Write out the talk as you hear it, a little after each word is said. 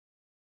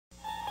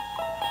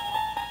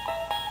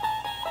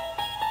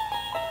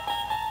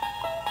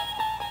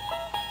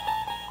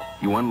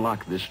You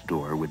unlock this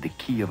door with the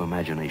key of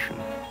imagination.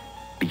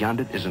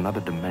 Beyond it is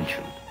another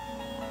dimension.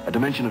 A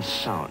dimension of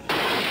sound.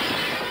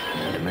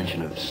 A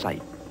dimension of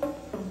sight.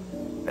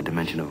 A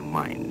dimension of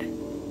mind.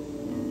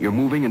 You're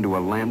moving into a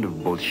land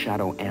of both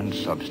shadow and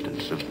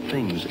substance, of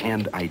things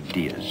and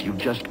ideas. You've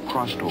just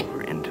crossed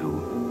over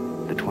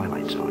into the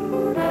Twilight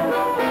Zone.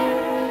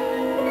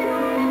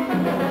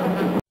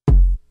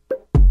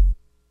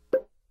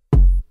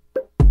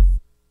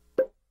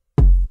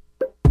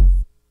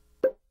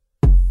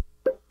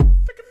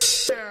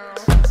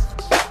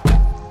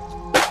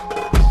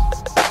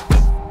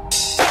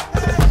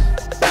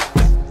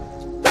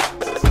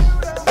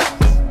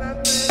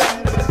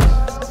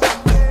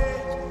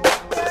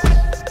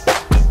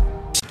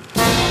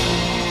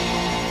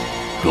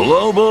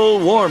 Global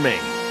warming,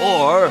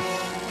 or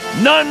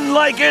none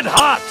like it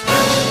hot.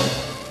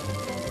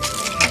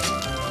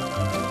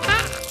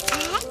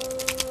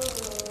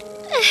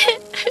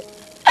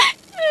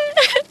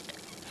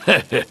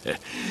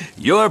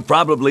 You're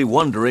probably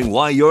wondering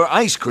why your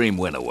ice cream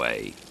went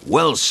away.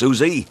 Well,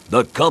 Susie,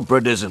 the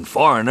culprit isn't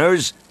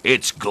foreigners,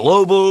 it's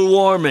global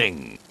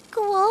warming.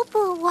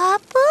 Global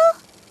wobble?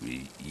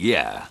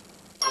 Yeah.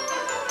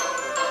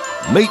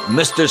 Meet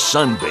Mr.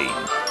 Sunbeam.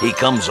 He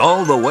comes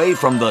all the way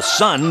from the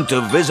sun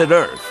to visit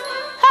Earth.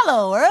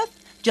 Hello, Earth.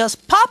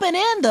 Just popping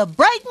in to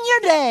brighten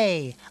your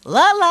day.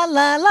 La la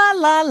la la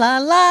la la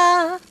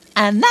la.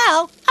 And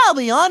now I'll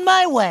be on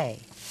my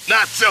way.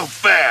 Not so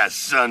fast,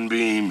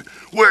 Sunbeam.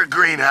 We're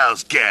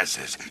greenhouse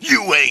gases.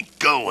 You ain't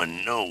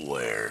going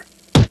nowhere.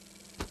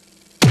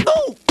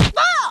 Oh!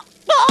 Ah!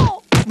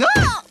 Oh!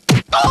 Ah!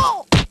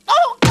 Oh!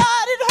 Oh,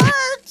 God, it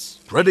hurts!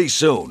 Pretty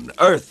soon,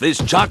 Earth is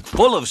chock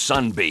full of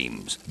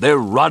sunbeams. They're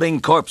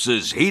rotting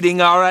corpses heating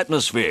our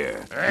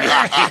atmosphere.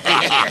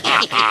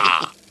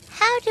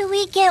 How do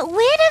we get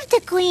rid of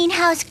the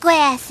greenhouse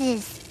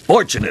gases?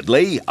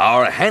 Fortunately,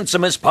 our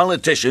handsomest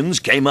politicians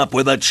came up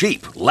with a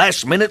cheap,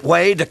 last-minute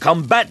way to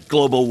combat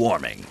global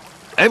warming.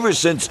 Ever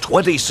since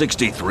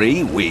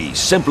 2063, we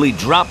simply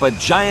drop a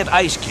giant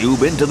ice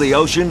cube into the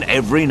ocean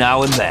every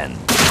now and then.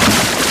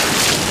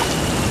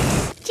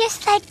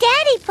 Just like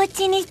Daddy puts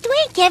in his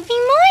drink every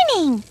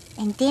morning.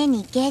 And then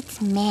he gets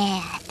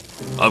mad.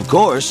 Of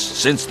course,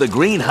 since the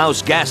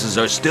greenhouse gases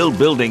are still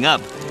building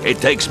up, it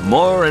takes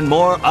more and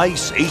more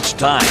ice each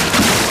time.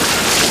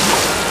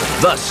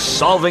 Thus,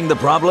 solving the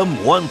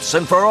problem once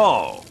and for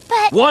all.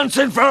 But... Once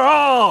and for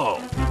all!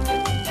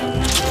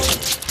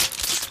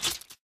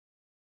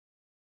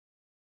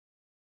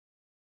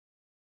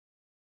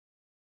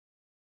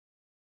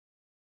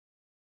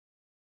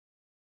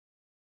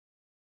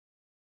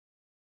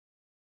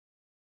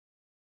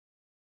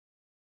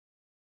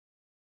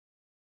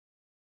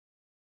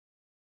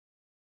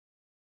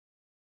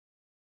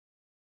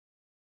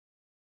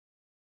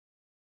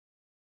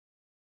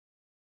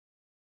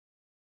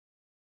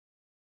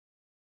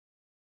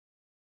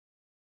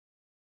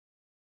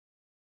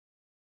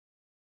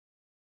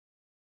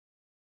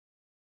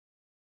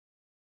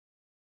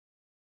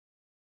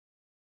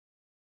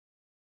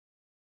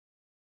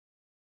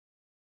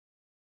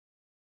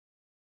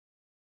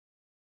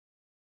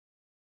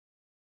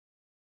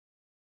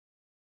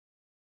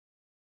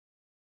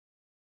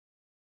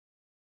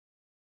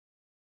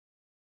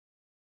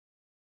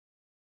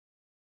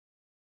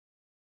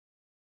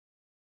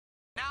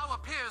 Now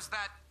appears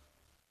that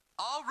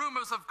all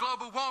rumors of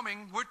global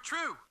warming were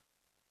true.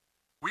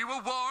 We were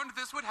warned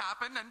this would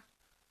happen, and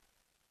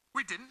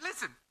we didn't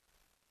listen.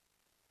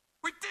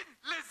 We didn't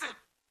listen!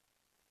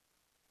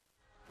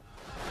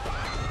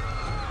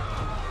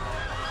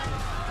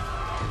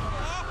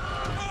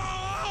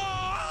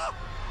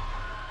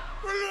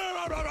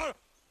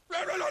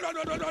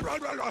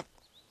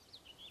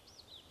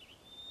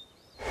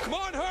 Come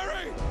on,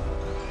 hurry!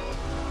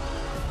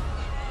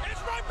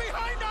 It's right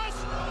behind us!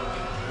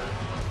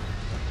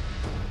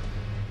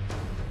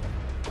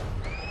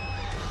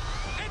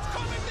 It's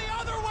coming the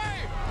other way!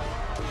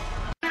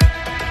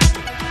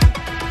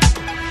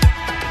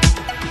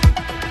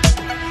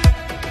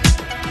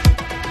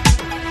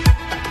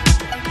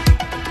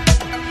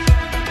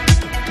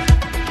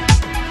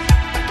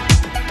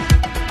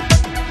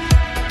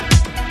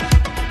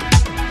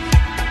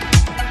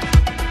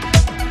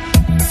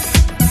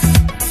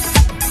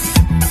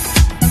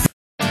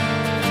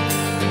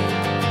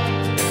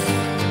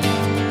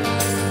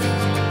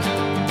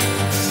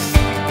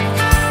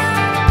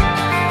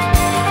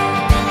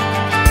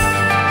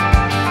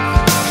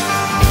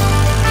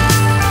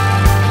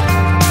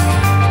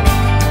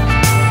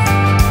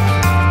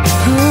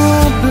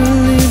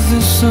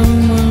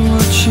 Someone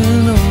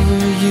watching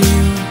over you.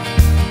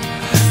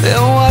 They're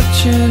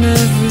watching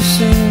every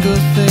single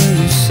thing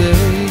you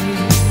say.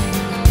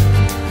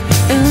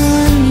 And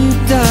when you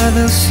die,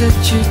 they'll sit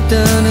you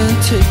down and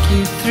take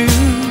you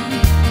through.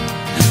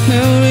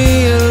 You'll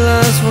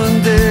realize one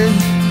day